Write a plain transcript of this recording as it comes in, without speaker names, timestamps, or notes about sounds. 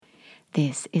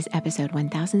This is episode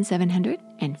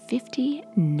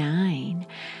 1759.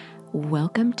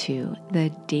 Welcome to the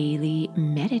Daily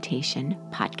Meditation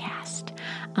Podcast.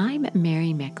 I'm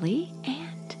Mary Meckley,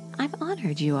 and I'm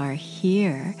honored you are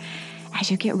here as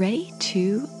you get ready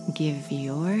to give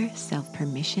yourself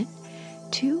permission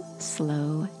to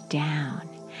slow down.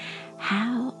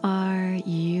 How are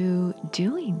you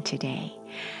doing today?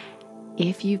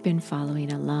 If you've been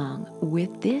following along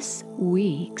with this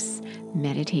week's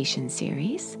meditation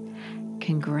series,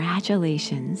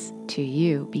 congratulations to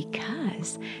you,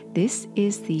 because this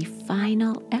is the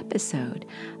final episode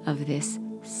of this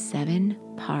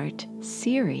 7-part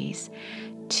series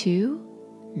to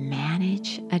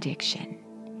manage addiction.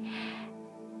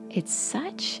 It's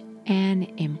such an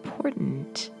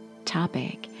important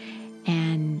topic,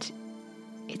 and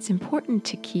it's important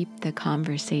to keep the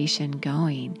conversation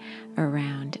going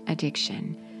around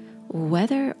addiction,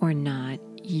 whether or not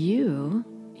you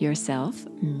yourself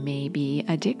may be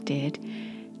addicted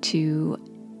to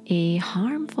a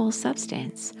harmful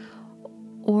substance,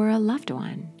 or a loved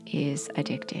one is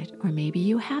addicted, or maybe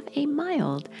you have a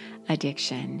mild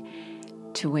addiction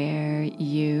to where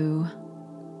you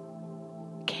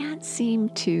can't seem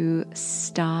to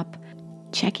stop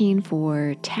checking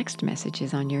for text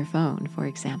messages on your phone, for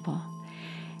example.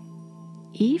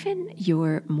 Even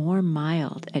your more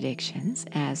mild addictions,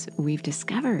 as we've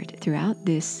discovered throughout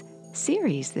this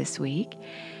series this week,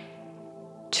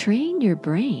 train your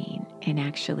brain and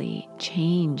actually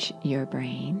change your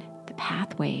brain, the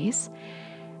pathways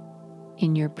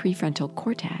in your prefrontal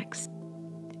cortex.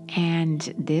 And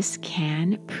this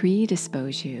can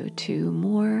predispose you to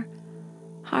more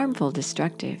harmful,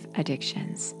 destructive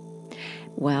addictions.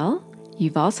 Well,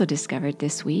 you've also discovered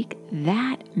this week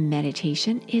that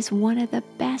meditation is one of the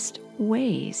best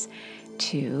ways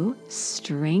to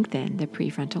strengthen the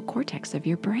prefrontal cortex of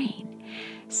your brain.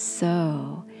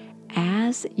 So,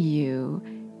 as you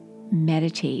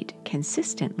meditate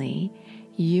consistently,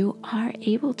 you are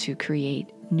able to create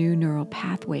new neural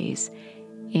pathways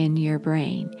in your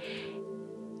brain.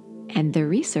 And the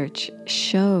research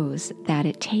shows that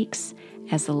it takes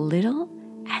as little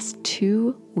as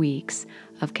 2 weeks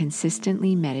of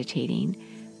consistently meditating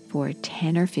for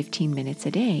 10 or 15 minutes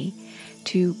a day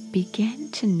to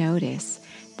begin to notice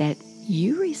that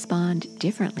you respond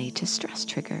differently to stress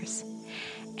triggers.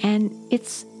 And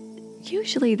it's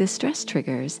usually the stress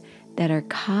triggers that are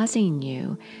causing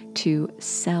you to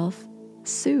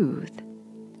self-soothe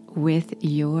with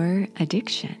your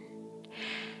addiction.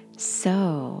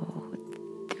 So,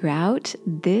 throughout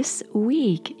this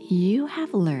week, you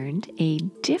have learned a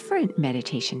different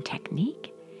meditation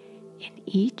technique in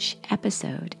each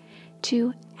episode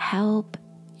to help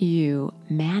you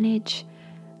manage,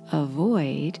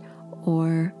 avoid,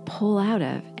 or pull out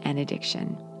of an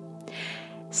addiction.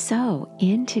 So,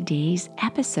 in today's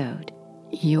episode,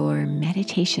 your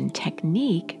meditation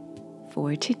technique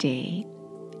for today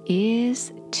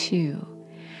is to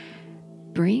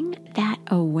bring that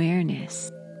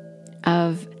awareness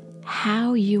of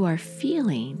how you are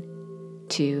feeling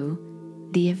to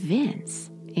the events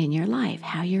in your life,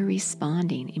 how you're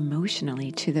responding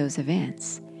emotionally to those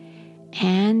events.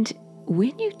 And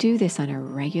when you do this on a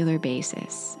regular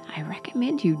basis, I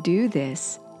recommend you do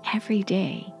this every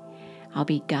day. I'll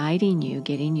be guiding you,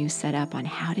 getting you set up on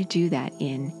how to do that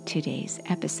in today's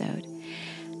episode.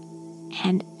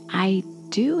 And I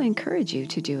do encourage you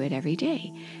to do it every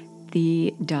day.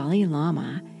 The Dalai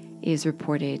Lama is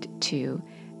reported to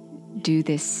do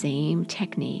this same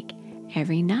technique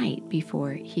every night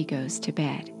before he goes to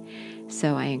bed.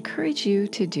 So I encourage you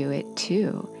to do it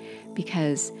too,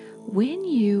 because when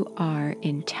you are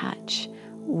in touch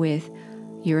with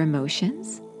your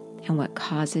emotions and what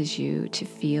causes you to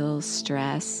feel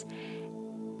stress,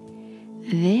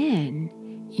 then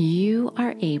you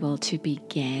are able to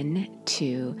begin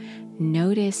to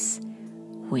notice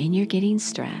when you're getting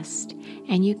stressed,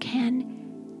 and you can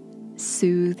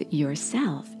soothe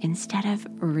yourself instead of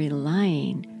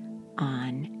relying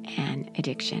on an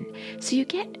addiction. So you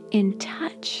get in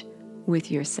touch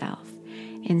with yourself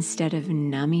instead of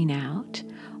numbing out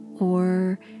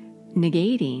or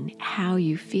negating how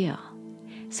you feel.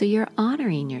 So you're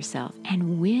honoring yourself.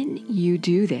 And when you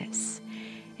do this,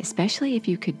 especially if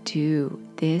you could do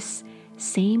this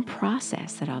same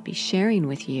process that I'll be sharing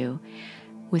with you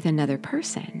with another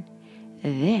person,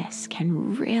 this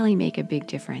can really make a big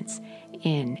difference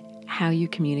in how you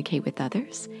communicate with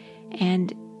others,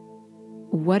 and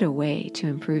what a way to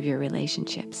improve your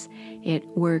relationships. It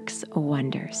works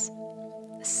wonders.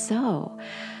 So,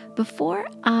 before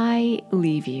I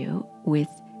leave you with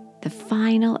the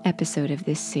final episode of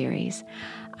this series,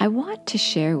 I want to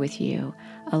share with you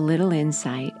a little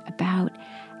insight about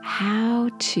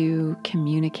how to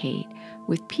communicate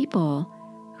with people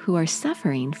who are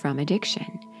suffering from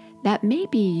addiction. That may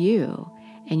be you,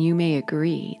 and you may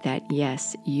agree that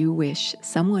yes, you wish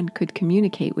someone could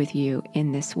communicate with you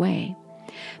in this way.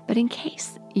 But in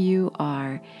case you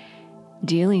are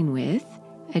dealing with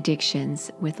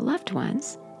addictions with loved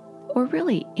ones, or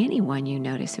really anyone you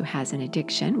notice who has an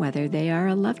addiction, whether they are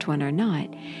a loved one or not,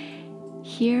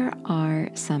 here are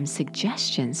some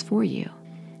suggestions for you.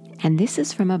 And this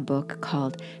is from a book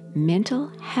called Mental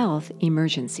Health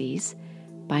Emergencies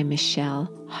by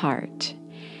Michelle Hart.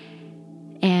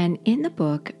 And in the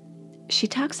book, she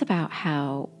talks about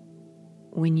how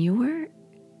when you're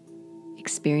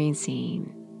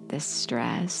experiencing the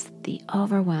stress, the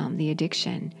overwhelm, the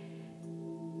addiction,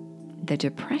 the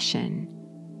depression,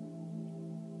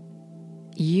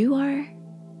 you are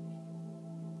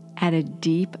at a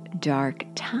deep, dark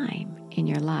time in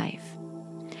your life.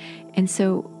 And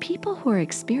so people who are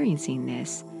experiencing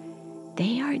this,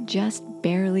 they are just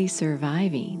barely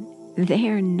surviving. They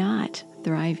are not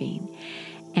thriving.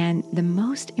 And the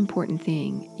most important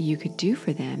thing you could do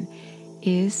for them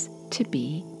is to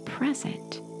be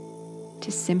present,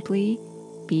 to simply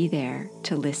be there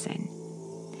to listen.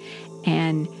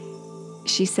 And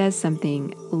she says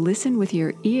something, listen with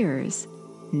your ears,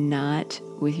 not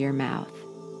with your mouth.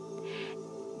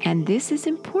 And this is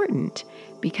important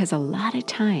because a lot of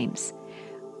times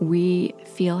we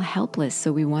feel helpless,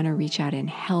 so we want to reach out and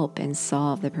help and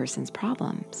solve the person's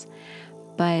problems.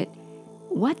 But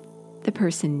what the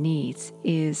person needs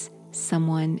is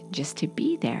someone just to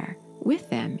be there with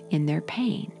them in their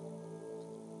pain.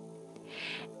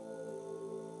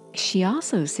 She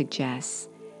also suggests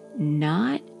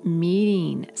not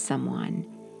meeting someone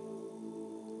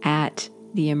at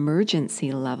the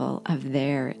emergency level of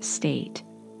their state.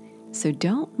 So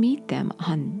don't meet them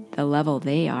on the level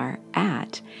they are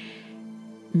at.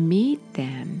 Meet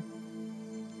them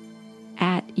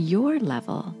at your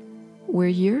level where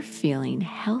you're feeling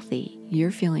healthy, you're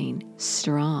feeling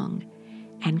strong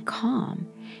and calm,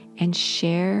 and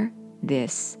share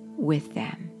this with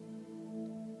them.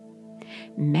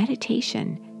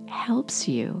 Meditation helps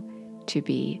you to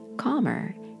be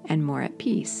calmer and more at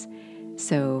peace.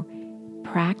 So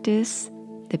practice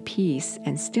the peace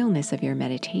and stillness of your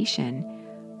meditation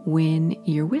when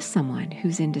you're with someone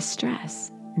who's in distress,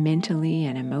 mentally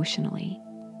and emotionally.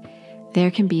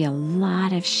 There can be a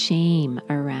lot of shame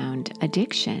around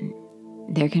addiction.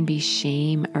 There can be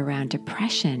shame around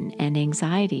depression and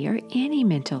anxiety or any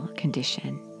mental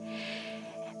condition.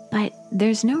 But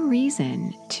there's no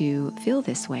reason to feel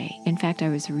this way. In fact, I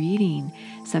was reading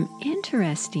some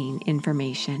interesting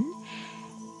information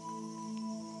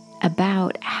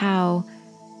about how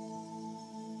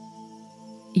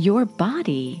your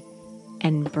body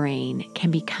and brain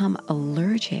can become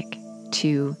allergic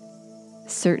to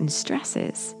certain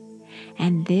stresses.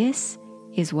 And this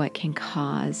is what can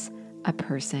cause a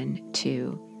person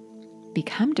to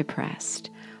become depressed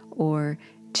or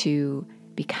to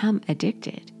become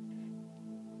addicted.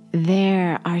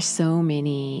 There are so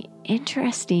many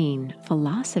interesting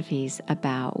philosophies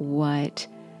about what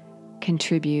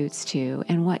contributes to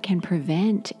and what can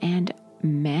prevent and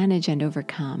manage and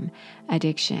overcome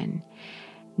addiction.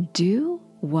 Do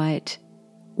what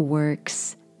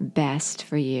works best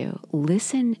for you.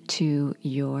 Listen to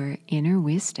your inner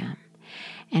wisdom.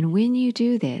 And when you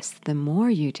do this, the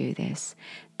more you do this,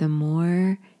 the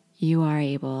more you are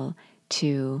able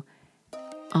to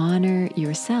honor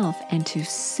yourself and to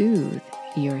soothe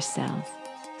yourself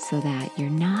so that you're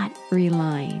not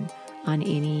relying on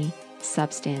any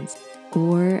substance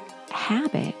or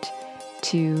habit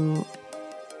to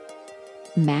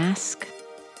mask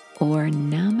or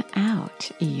numb out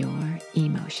your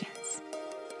emotions.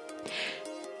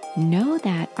 Know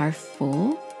that our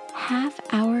full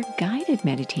half-hour guided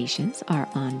meditations are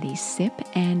on the Sip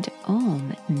and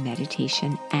Om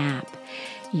meditation app.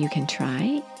 You can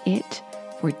try it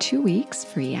for 2 weeks,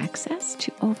 free access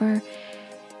to over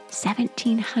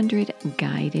 1,700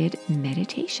 guided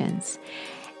meditations.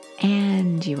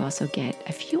 And you also get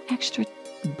a few extra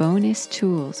bonus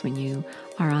tools when you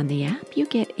are on the app. You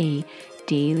get a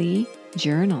daily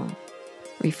journal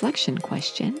reflection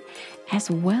question,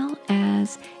 as well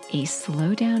as a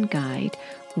slow down guide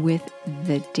with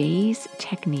the day's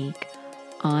technique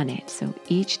on it. So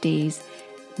each day's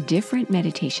different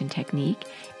meditation technique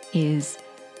is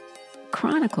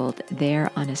chronicled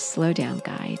there on a slow down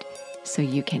guide, so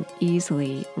you can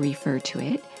easily refer to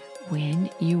it when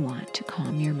you want to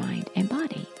calm your mind and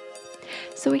body.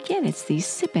 So again, it's the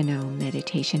Sip and Om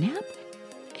meditation app.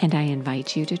 And I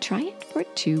invite you to try it for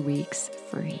 2 weeks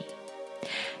free.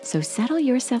 So settle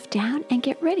yourself down and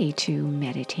get ready to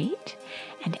meditate.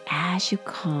 And as you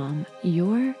calm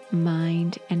your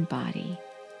mind and body,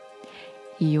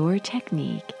 your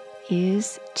technique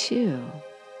is to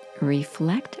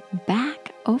reflect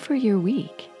back over your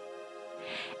week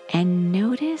and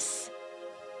notice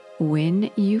when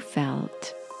you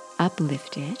felt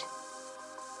uplifted,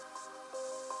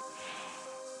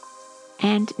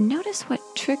 and notice what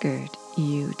triggered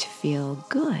you to feel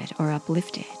good or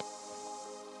uplifted.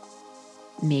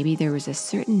 Maybe there was a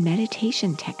certain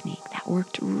meditation technique that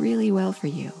worked really well for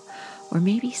you, or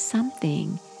maybe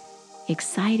something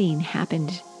exciting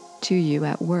happened to you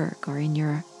at work or in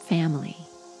your family.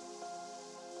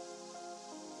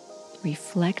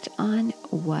 Reflect on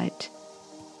what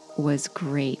was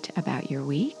great about your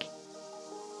week,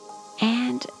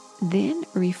 and then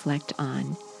reflect on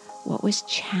what was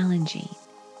challenging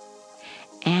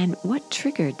and what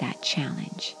triggered that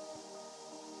challenge.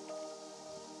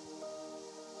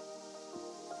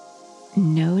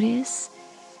 Notice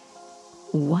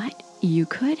what you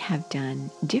could have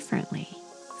done differently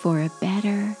for a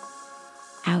better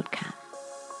outcome.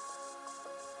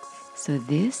 So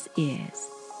this is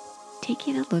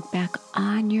taking a look back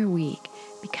on your week,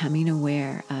 becoming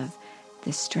aware of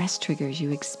the stress triggers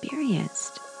you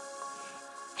experienced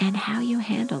and how you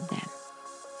handled them,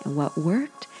 and what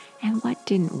worked and what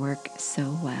didn't work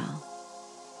so well.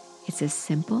 It's a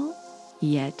simple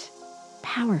yet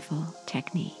powerful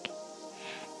technique.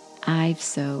 I've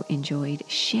so enjoyed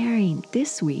sharing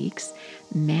this week's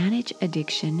Manage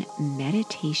Addiction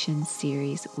Meditation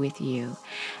series with you.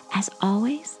 As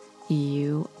always,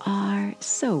 you are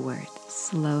so worth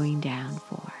slowing down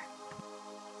for.